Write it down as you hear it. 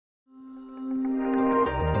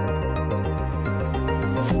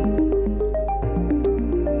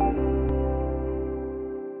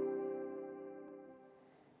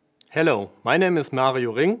Hello, my name is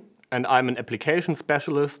𝗦cie𝗰𝗶 and I'm an application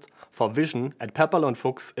specialist for vision at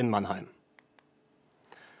Pepperl+Fuchs in Mannheim.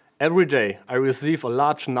 Every day I receive a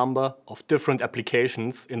large number of different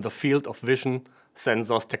applications in the field of vision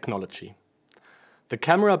sensors technology. The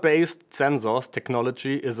camera-based sensors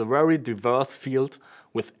technology is a very diverse field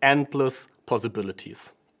with endless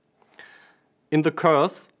possibilities. In the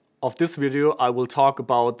course of this video I will talk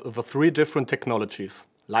about the three different technologies: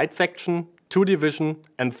 light section, 2D vision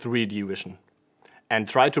and 3D vision, and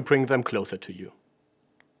try to bring them closer to you.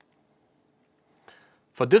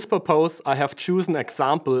 For this purpose I have chosen an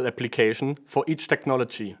example application for each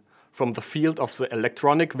technology from the field of the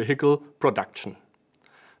electronic vehicle production.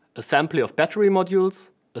 Assembly of battery modules,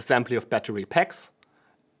 assembly of battery packs,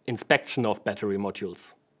 inspection of battery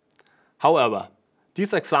modules. However,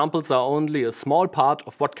 these examples are only a small part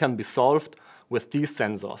of what can be solved with these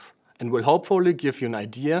sensors and will hopefully give you an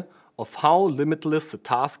idea of how limitless the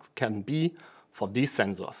tasks can be for these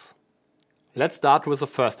sensors. Let's start with the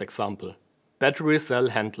first example: battery cell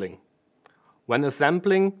handling. When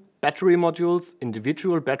assembling battery modules,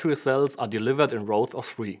 individual battery cells are delivered in rows of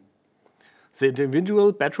 3. The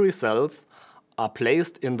individual battery cells are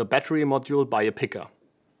placed in the battery module by a picker.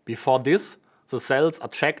 Before this, the cells are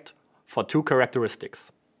checked for 2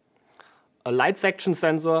 characteristics. A light section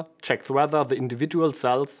sensor checks whether the individual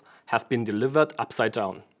cells have been delivered upside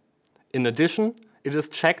down. In addition, it is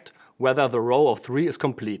checked whether the row of 3 is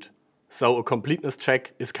complete, so a completeness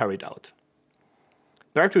check is carried out.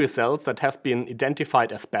 Battery cells that have been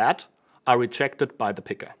identified as bad are rejected by the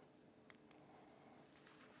picker.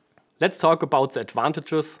 Let's talk about the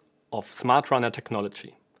advantages of SmartRunner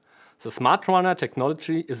technology. The SmartRunner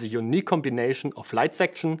technology is a unique combination of light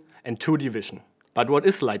section and 2D vision. But what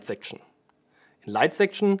is light section? In light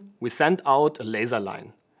section, we send out a laser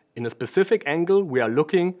line. In a specific angle, we are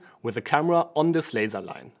looking with the camera on this laser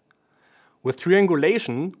line. With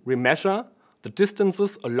triangulation, we measure the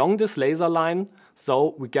distances along this laser line,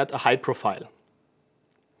 so we get a high profile.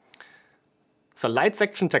 The light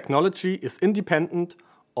section technology is independent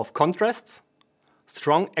of contrasts,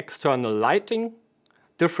 strong external lighting,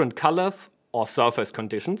 different colors or surface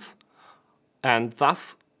conditions, and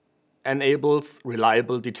thus enables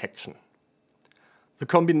reliable detection. The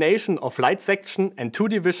combination of light section and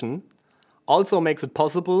 2D vision also makes it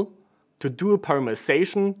possible to do a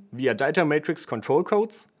parameterization via data matrix control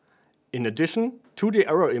codes. In addition, 2D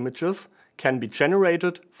error images can be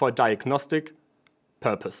generated for diagnostic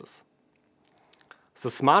purposes. The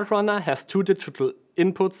SmartRunner has 2 digital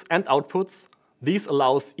inputs and outputs. This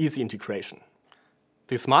allows easy integration.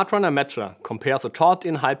 The SmartRunner matcher compares a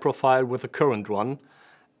taught-in height profile with a current one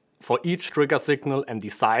for each trigger signal and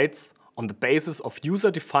decides on the basis of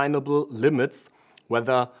user-definable limits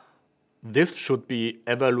whether this should be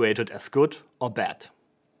evaluated as good or bad.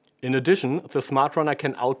 In addition, the SmartRunner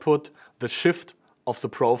can output the shift of the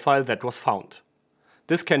profile that was found.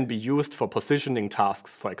 This can be used for positioning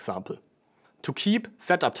tasks, for example. To keep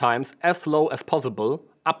setup times as low as possible,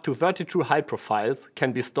 up to 32 height profiles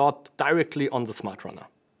can be stored directly on the SmartRunner.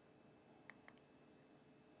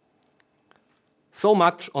 So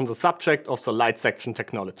much on the subject of the light section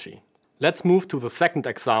technology. Let's move to the second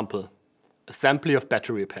example, assembly of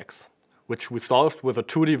battery packs, which we solved with a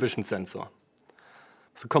 2D vision sensor.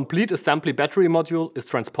 The complete assembly battery module is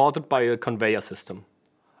transported by a conveyor system.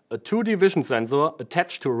 A 2D vision sensor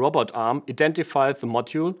attached to a robot arm identifies the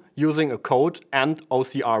module using a code and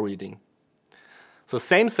OCR reading. The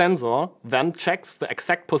same sensor then checks the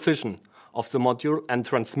exact position of the module and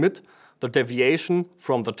transmits the deviation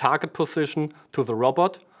from the target position to the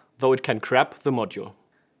robot, though it can grab the module.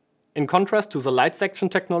 In contrast to the light section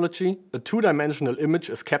technology, a 2-dimensional image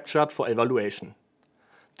is captured for evaluation.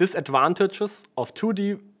 Disadvantages of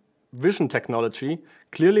 2D vision technology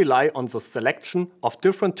clearly lie on the selection of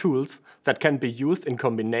different tools that can be used in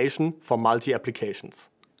combination for multi-applications.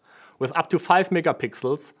 With up to 5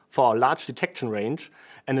 megapixels for a large detection range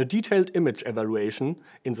and a detailed image evaluation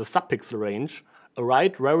in the subpixel range, a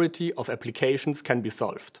wide variety of applications can be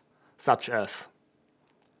solved, such as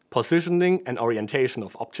positioning and orientation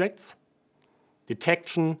of objects,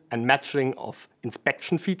 detection and matching of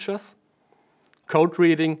inspection features, code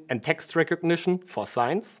reading and text recognition for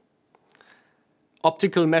signs,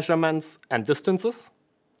 optical measurements and distances,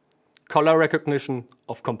 color recognition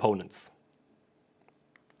of components.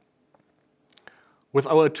 With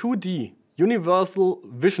our 2D universal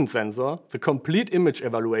vision sensor, the complete image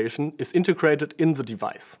evaluation is integrated in the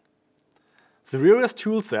device. The various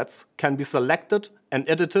toolsets can be selected and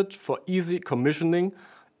edited for easy commissioning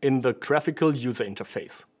in the graphical user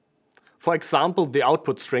interface. For example, the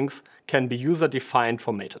output strings can be user-defined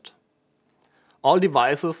formatted. All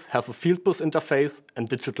devices have a fieldbus interface and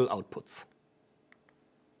digital outputs.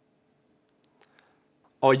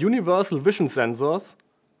 Our universal vision sensors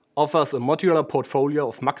offers a modular portfolio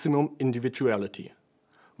of maximum individuality.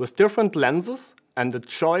 With different lenses and the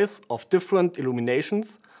choice of different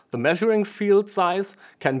illuminations, the measuring field size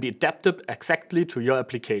can be adapted exactly to your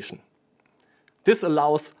application. This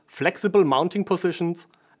allows flexible mounting positions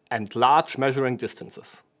and large measuring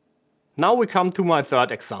distances. Now we come to my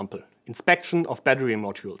third example, inspection of battery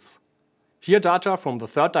modules. Here data from the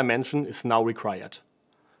third dimension is now required.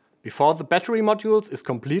 Before the battery modules is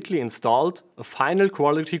completely installed, a final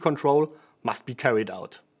quality control must be carried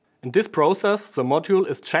out. In this process, the module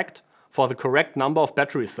is checked for the correct number of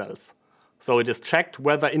battery cells. So it is checked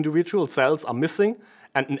whether individual cells are missing,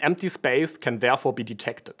 and an empty space can therefore be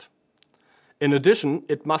detected. In addition,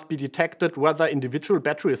 it must be detected whether individual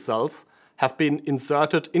battery cells have been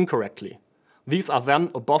inserted incorrectly. These are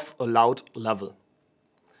then above allowed level.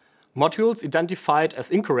 Modules identified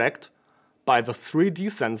as incorrect by the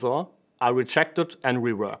 3D sensor are rejected and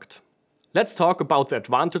reworked. Let's talk about the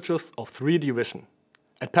advantages of 3D vision.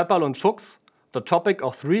 At Pepperl+Fuchs, the topic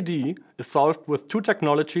of 3D is solved with two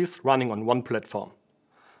technologies running on one platform.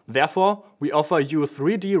 Therefore, we offer you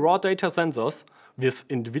 3D raw data sensors with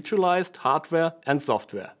individualized hardware and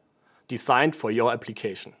software, designed for your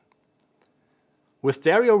application. With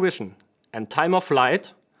stereo vision and time of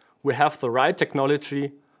flight, we have the right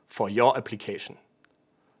technology for your application.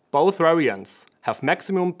 Both variants have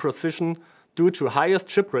maximum precision due to highest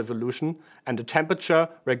chip resolution and a temperature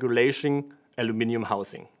regulation aluminum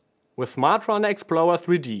housing. With SmartRunner Explorer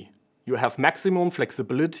 3D, you have maximum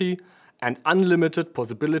flexibility and unlimited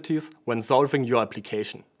possibilities when solving your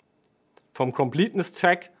application. From completeness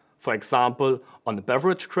check, for example on a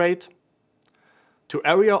beverage crate, to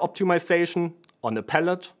area optimization on a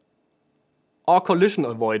pallet, or collision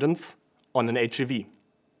avoidance on an HEV.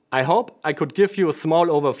 I hope I could give you a small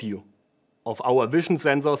overview of our vision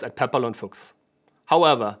sensors at Pepperl+Fuchs.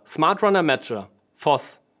 However, SmartRunner Matcher,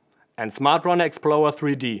 𝗦Ce, and SmartRunner Explorer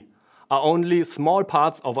 3D are only small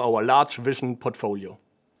parts of our large vision portfolio.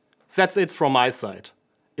 That's it from my side.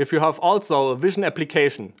 If you have also a vision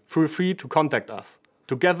application, feel free to contact us.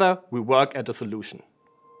 Together we work at a solution.